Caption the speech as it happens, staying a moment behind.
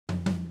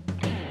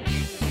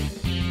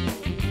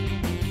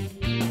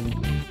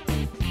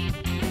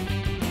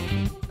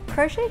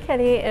Crochet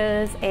Kitty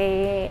is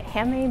a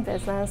handmade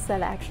business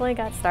that actually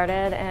got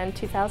started in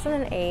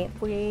 2008.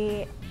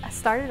 We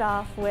started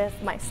off with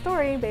my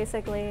story,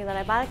 basically, that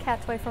I bought a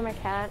cat toy for my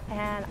cat,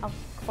 and of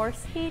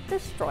course he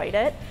destroyed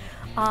it.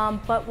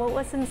 But what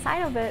was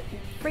inside of it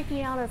freaked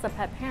me out as a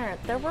pet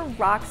parent. There were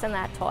rocks in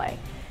that toy,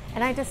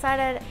 and I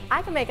decided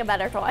I could make a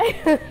better toy.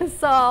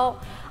 So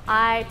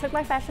I took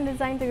my fashion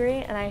design degree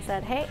and I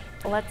said, hey,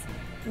 let's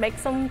make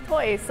some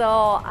toys.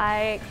 So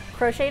I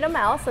crocheted a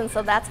mouse, and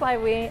so that's why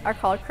we are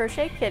called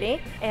Crochet Kitty.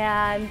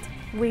 And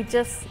we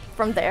just,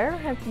 from there,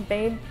 have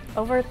made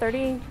over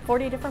 30,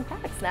 40 different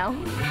products now.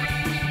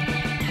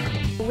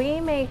 We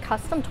make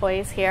custom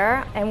toys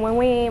here, and when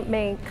we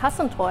make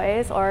custom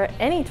toys, or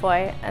any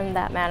toy in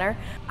that manner,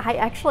 I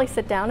actually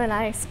sit down and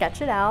I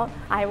sketch it out.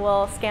 I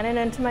will scan it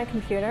into my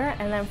computer,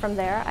 and then from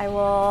there I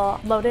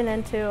will load it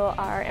into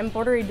our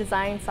embroidery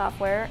design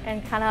software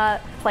and kind of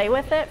play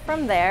with it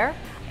from there.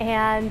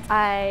 And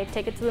I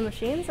take it to the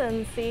machines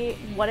and see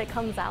what it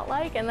comes out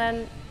like, and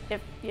then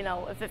if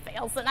it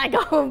fails, then I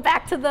go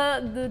back to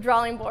the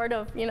drawing board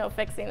of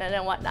fixing it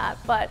and whatnot.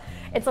 But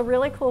it's a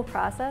really cool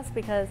process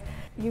because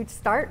you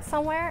start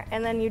somewhere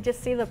and then you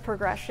just see the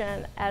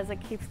progression as it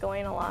keeps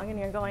going along, and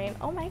you're going,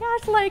 oh my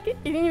gosh, like,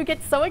 you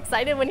get so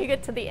excited when you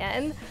get to the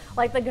end.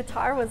 Like, the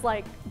guitar was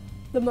like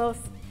the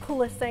most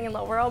coolest thing in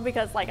the world,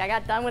 because like I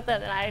got done with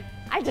it and I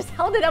just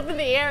held it up in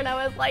the air and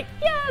I was like,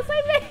 yes,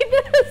 I made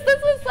this.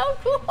 This is so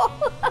cool.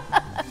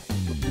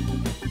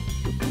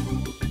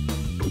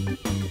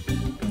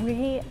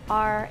 We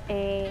are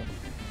a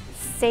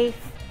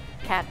safe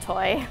cat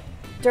toy,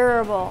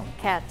 durable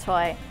cat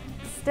toy,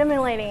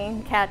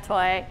 stimulating cat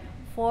toy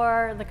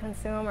for the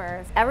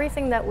consumers.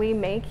 Everything that we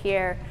make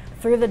here,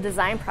 through the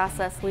design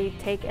process, we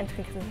take into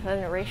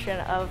consideration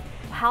of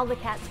how the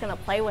cat's going to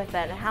play with it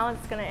and how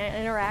it's going to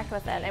interact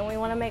with it, and we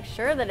want to make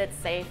sure that it's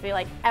safe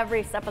like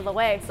every step of the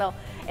way. So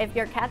if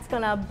your cat's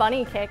going to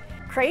bunny kick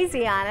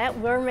crazy on it,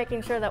 we're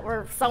making sure that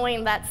we're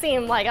sewing that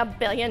seam like a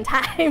billion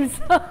times.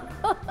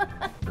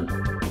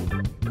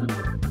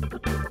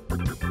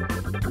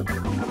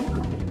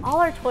 All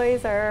our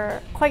toys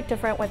are quite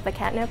different with the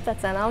catnip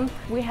that's in them.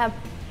 We have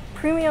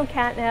premium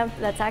catnip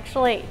that's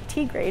actually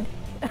tea grade,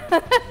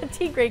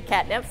 tea grade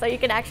catnip, so you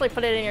can actually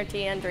put it in your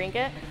tea and drink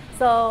it.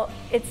 So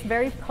it's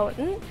very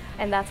potent,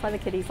 and that's why the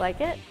kitties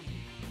like it.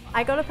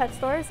 I go to pet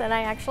stores and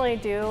I actually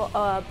do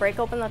break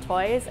open the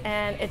toys,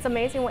 and it's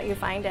amazing what you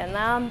find in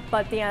them,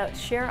 but the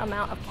sheer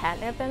amount of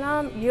catnip in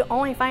them, you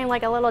only find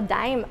like a little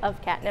dime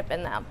of catnip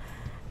in them.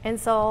 And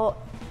so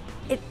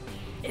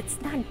it's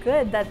not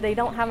good that they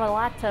don't have a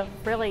lot to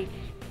really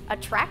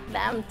attract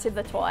them to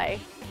the toy.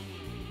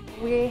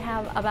 We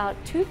have about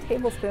 2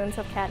 tablespoons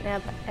of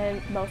catnip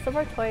in most of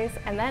our toys,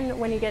 and then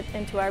when you get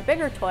into our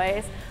bigger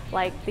toys,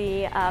 like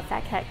the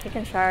Fat Cat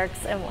Kickin'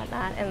 Sharks and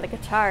whatnot, and the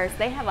guitars,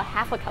 they have a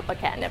half a cup of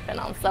catnip in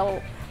them.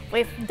 So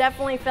we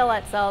definitely fill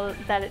it so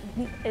that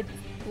it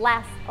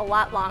lasts a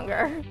lot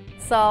longer.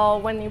 So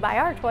when you buy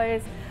our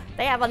toys,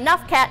 they have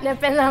enough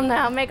catnip in them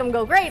that'll make them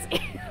go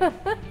crazy.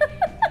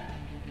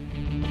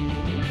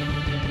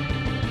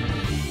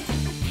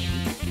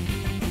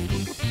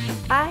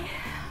 I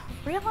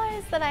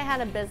realized that I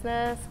had a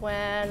business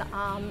when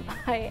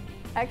I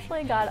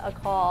actually got a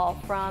call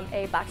from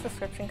a box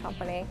subscription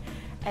company,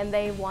 and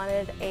they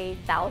wanted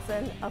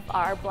 1,000 of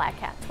our black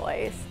cat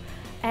toys.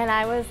 And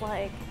I was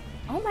like,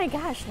 oh my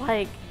gosh,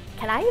 like,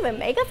 can I even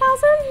make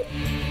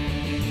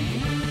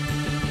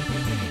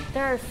 1,000?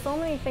 There are so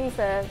many things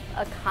to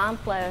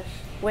accomplish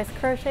with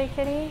Crochet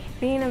Kitty.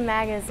 Being in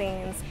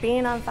magazines,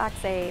 being on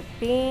Fox 8,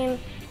 being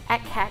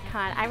at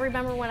CatCon. I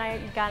remember when I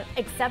got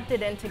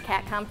accepted into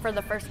CatCon for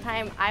the first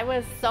time, I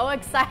was so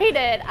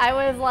excited. I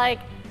was like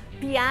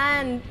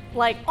beyond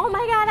like, oh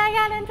my God, I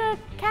got into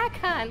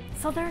CatCon.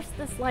 So there's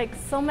this like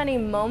so many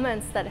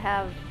moments that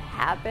have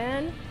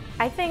happened.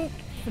 I think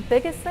the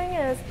biggest thing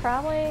is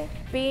probably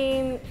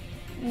being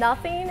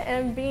nothing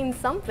and being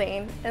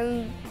something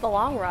in the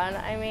long run.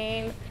 I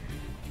mean,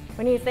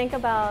 when you think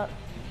about,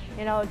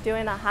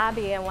 doing a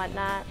hobby and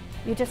whatnot,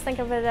 you just think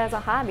of it as a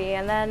hobby,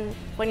 and then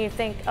when you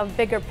think of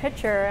bigger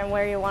picture and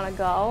where you want to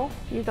go,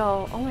 you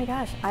go, oh my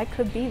gosh, I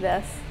could be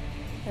this.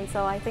 And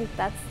so I think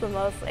that's the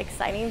most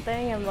exciting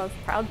thing and most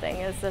proud thing,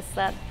 is just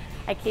that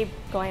I keep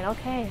going,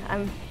 okay,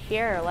 I'm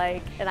here,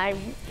 like, and I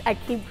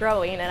keep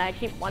growing and I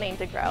keep wanting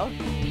to grow.